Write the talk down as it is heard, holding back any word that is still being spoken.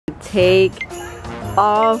take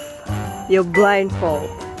off your blindfold.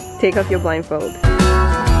 Take off your blindfold.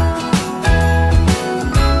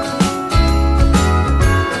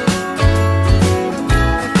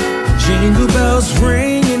 Jingle bells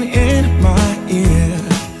ringing in my ear.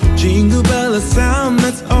 Jingle bell, a sound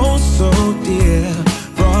that's oh so dear.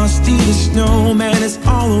 Frosty the snowman is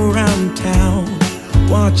all around town.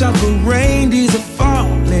 Watch out for reindeers are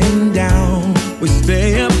falling down. We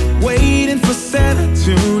stay up waiting for Santa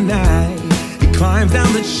tonight. He climbs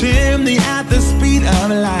down the chimney at the speed of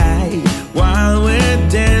light, while we're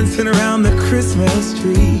dancing around the Christmas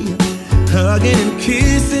tree, hugging and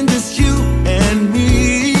kissing just you and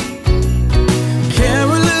me.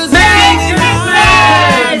 Carolers singing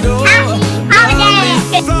out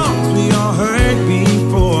the songs we all heard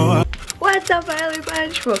before. What's up, Early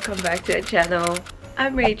Bunch? Welcome back to the channel.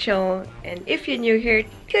 I'm Rachel, and if you're new here,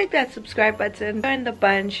 click that subscribe button, join the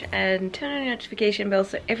bunch, and turn on the notification bell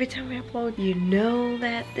so every time we upload, you know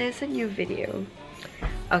that there's a new video.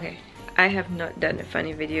 Okay, I have not done a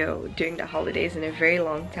funny video during the holidays in a very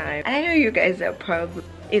long time. And I know you guys are probably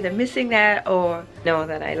either missing that or know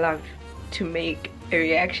that I love to make a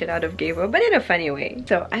reaction out of Gabriel, but in a funny way.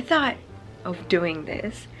 So I thought of doing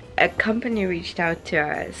this. A company reached out to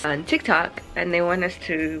us on TikTok and they want us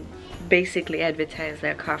to basically advertise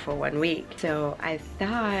their car for 1 week. So I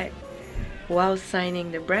thought while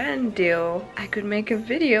signing the brand deal, I could make a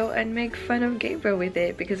video and make fun of Gabriel with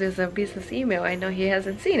it because it's a business email. I know he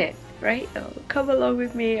hasn't seen it, right? So come along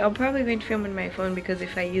with me. I'm probably going to film on my phone because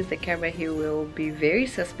if I use the camera, he will be very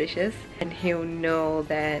suspicious and he'll know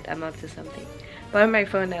that I'm up to something. But on my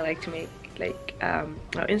phone, I like to make like our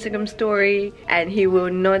Instagram story and he will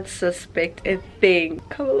not suspect a thing.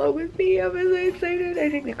 Come along with me. I'm so excited. I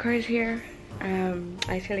think the car is here. I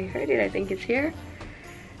actually heard it. I think it's here.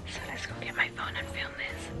 So let's go get my phone and film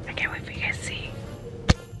this. I can't wait for you guys to see.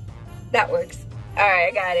 That works.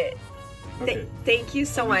 Alright, I got it. Okay. Thank you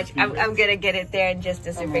so much. I'm gonna get it there and just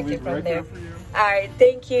disinfect it from there. Alright,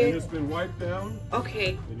 thank you. And it's been wiped down.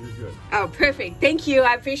 Okay. And you're good. Oh, perfect. Thank you.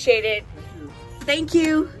 I appreciate it. Thank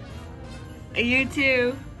you. You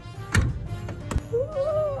too. I'm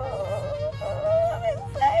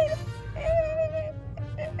excited.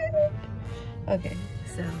 Okay,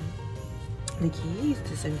 so the key is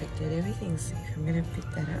disinfected. Everything's safe. I'm gonna pick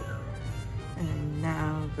that up. And I'm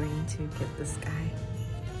now going to get this guy.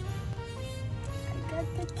 I got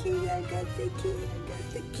the key. I got the key. I got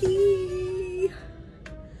the key.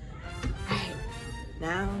 Alright,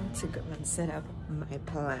 now to go and set up my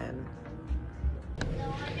plan.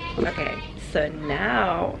 Okay, so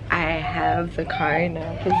now I have the car in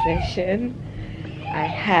our possession. I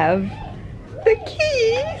have the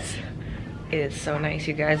keys. It is so nice,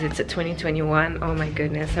 you guys. It's a 2021. Oh my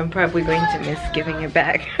goodness, I'm probably going to miss giving it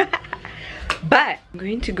back. But I'm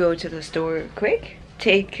going to go to the store quick,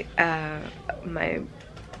 take my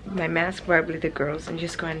mask, probably the girls, and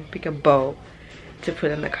just go and pick a bow to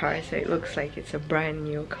put on the car so it looks like it's a brand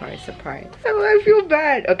new car surprise. Oh, I feel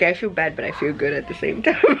bad. Okay, I feel bad, but I feel good at the same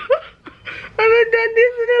time. I haven't done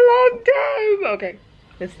this in a long time. Okay,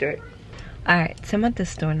 let's do it. Alright, so I'm at the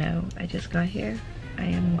store now. I just got here. I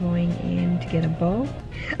am going in to get a bow.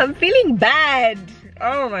 I'm feeling bad.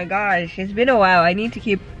 Oh my gosh, it's been a while. I need to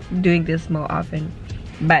keep doing this more often.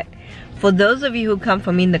 But for those of you who come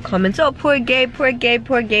for me in the comments, oh, poor Gabe, poor Gabe,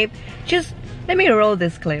 poor Gabe, just let me roll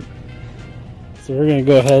this clip. So we're gonna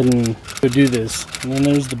go ahead and go do this. And then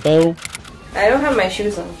there's the bow. I don't have my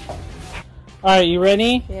shoes on. Alright, you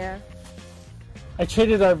ready? Yeah. I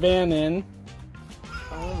traded our van in.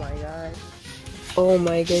 Oh my god. Oh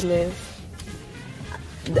my goodness.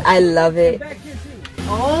 I love it.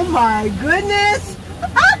 Oh my goodness.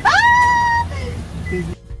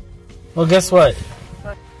 Well, guess what?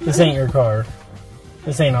 This ain't your car.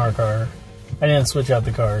 This ain't our car. I didn't switch out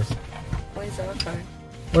the cars. Where's our car?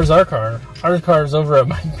 Where's our car? Our car is over at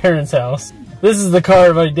my parents' house. This is the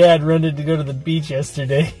car my dad rented to go to the beach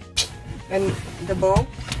yesterday. And the bow?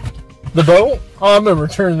 The bow? Oh, I'm gonna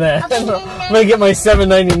return that. I'm gonna get my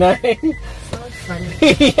 $7.99. So funny.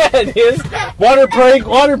 Yeah, it is. Water prank,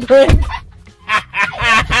 water prank.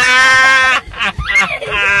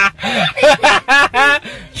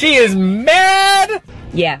 She is mad.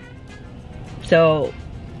 Yeah. So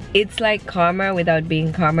it's like karma without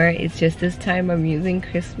being karma. It's just this time I'm using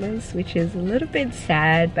Christmas, which is a little bit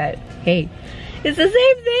sad, but hey, it's the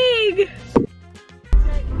same thing.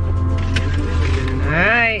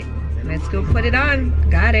 Alright, let's go put it on.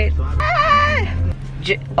 Got it. Ah!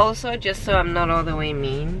 Also, just so I'm not all the way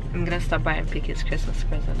mean, I'm gonna stop by and pick his Christmas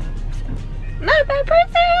present up. So. Not my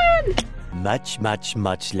person!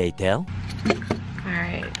 Much later.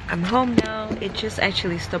 Alright, I'm home now. It just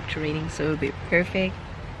actually stopped raining, so it'll be perfect.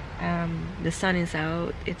 The sun is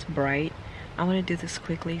out, it's bright. I want to do this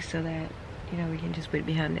quickly so that, you know, we can just wait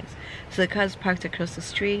behind this. So the car's parked across the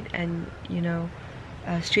street, and you know,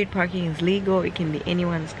 street parking is legal. It can be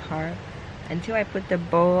anyone's car. Until I put the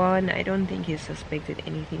bow on, I don't think he suspected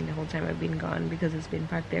anything the whole time I've been gone, because it's been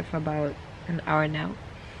parked there for about an hour now.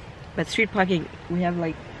 But street parking, we have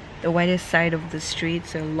like the widest side of the street,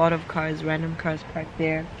 so a lot of cars, random cars parked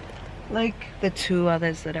there, like the 2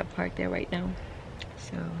 others that are parked there right now.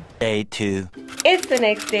 So Day 2. it's the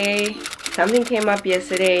next day. Something came up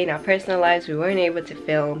yesterday in our personal lives. We weren't able to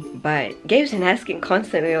film, but Gabe's been asking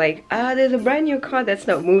constantly like, there's a brand new car that's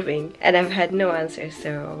not moving, and I've had no answer.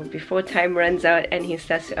 So before time runs out and he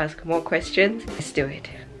starts to ask more questions, let's do it.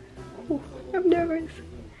 Ooh, I'm nervous.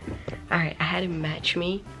 Alright, I had him match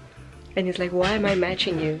me, and he's like, why am I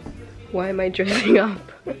matching you? Why am I dressing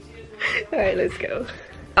up? Alright, let's go.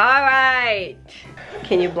 Alright!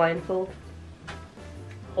 Can you blindfold?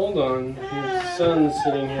 Hold on, your son's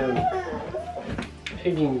sitting here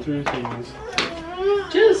picking through things.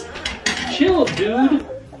 Just chill, dude.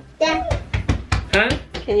 Huh?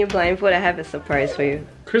 Can you blindfold? I have a surprise for you.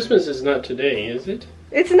 Christmas is not today, is it?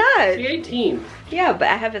 It's not! It's the 18th. Yeah, but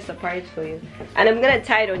I have a surprise for you. And I'm gonna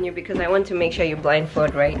tie it on you because I want to make sure you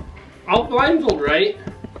blindfold right. I'll blindfold, right?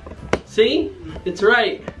 See? It's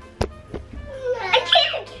right. I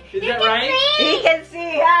can't. Is that right? He can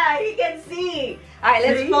see, yeah, he can see. Alright,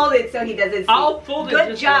 let's fold it so he doesn't see. I'll fold it Good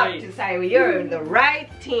just job, right. Tisai. You're in the right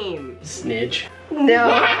team. Snitch. No.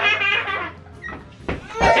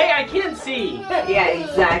 Hey, I can't see. Yeah,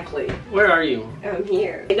 exactly. Where are you? I'm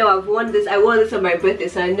here. You know, I won this on my birthday,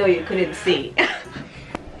 so I know you couldn't see.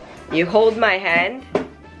 You hold my hand.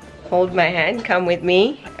 Hold my hand. Come with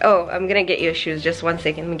me. Oh, I'm gonna get your shoes. Just 1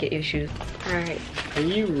 second. Let me get your shoes. Alright. Are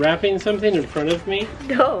you wrapping something in front of me?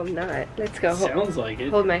 No, I'm not. Let's go. Sounds like it.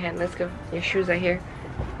 Hold my hand. Let's go. Your shoes are here.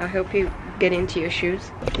 I'll help you get into your shoes.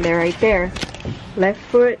 They're right there. Left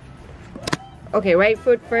foot. Okay, right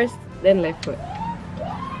foot first, then left foot.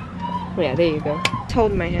 Yeah, there you go. Just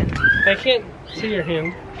hold my hand. I can't see your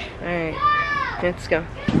hand. Alright. Let's go.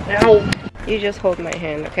 Ow! You just hold my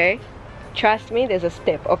hand, okay? Trust me, there's a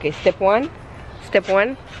step. Okay, step 1. Step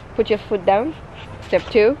 1. Put your foot down. Step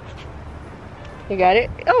 2. You got it?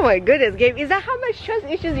 Oh my goodness, Gabe. Is that how much trust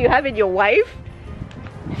issues you have in your wife?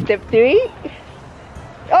 Step 3.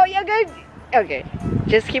 Oh, you're good? Okay.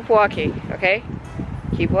 Just keep walking, okay?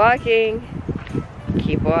 Keep walking.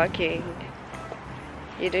 Keep walking.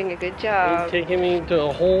 You're doing a good Are job. you taking me to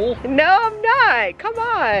a hole? No, I'm not. Come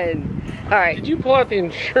on. Alright. Did you pull out the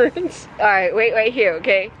insurance? Alright, wait right here,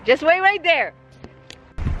 okay? Just wait right there.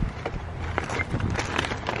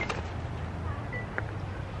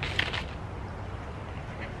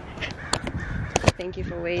 Thank you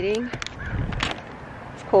for waiting.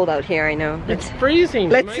 It's cold out here, I know. It's freezing.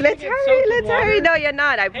 Let's hurry. No, you're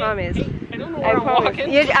not, I promise. Hey, I don't know I where I'm promise.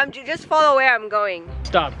 walking. Just follow where I'm going.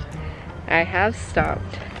 Stopped. I have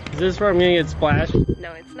stopped. Is this where I'm gonna get splashed?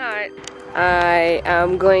 No, it's not. I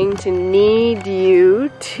am going to need you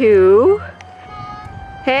to...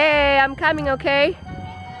 Hey, I'm coming, okay?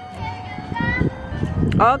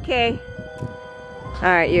 Okay.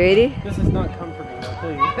 Alright, you ready? This is not comforting, I'll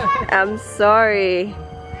tell you. I'm sorry.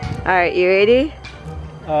 Alright, you ready?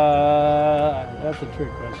 That's a trick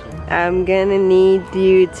question. I'm gonna need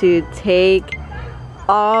you to take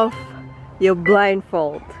off your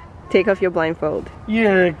blindfold. Take off your blindfold.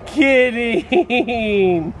 You're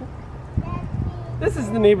kidding! This is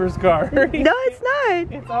the neighbor's car. No, it's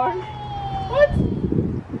not. It's ours.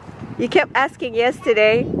 What? You kept asking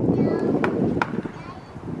yesterday.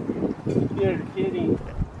 You're kidding.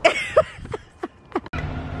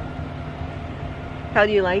 How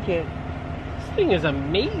do you like it? This thing is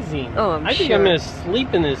amazing. Oh, I'm I think sure. I'm gonna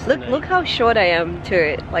sleep in this tonight. Look how short I am to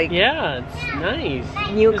it. Like, Yeah, it's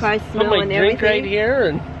nice. New Just car put smell my and drink right everything. here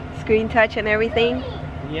and screen touch and everything.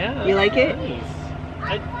 yeah. You like it? Nice.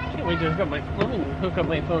 I can't wait to hook up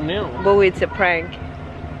my phone now. But it's a prank.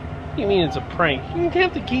 What do you mean it's a prank? You can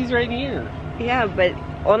have the keys right here. Yeah, but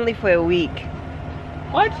only for a week.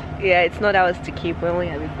 What? Yeah, it's not ours to keep. We only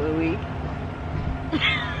have it for a week.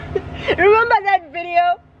 Remember that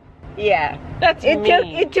video? Yeah. That's mean.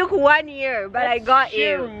 It took 1 year, but I got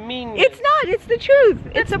sheer you. meanness. It's not. It's the truth.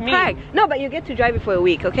 It's a mean. prank. No, but you get to drive it for a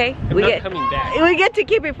week, okay? I'm not coming back. We get to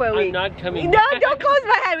keep it for a week. I'm not coming No, back. don't close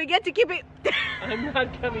my hand. We get to keep it. I'm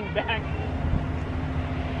not coming back.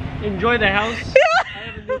 Enjoy the house. I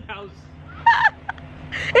have a new house.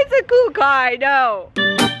 It's a cool car, I know.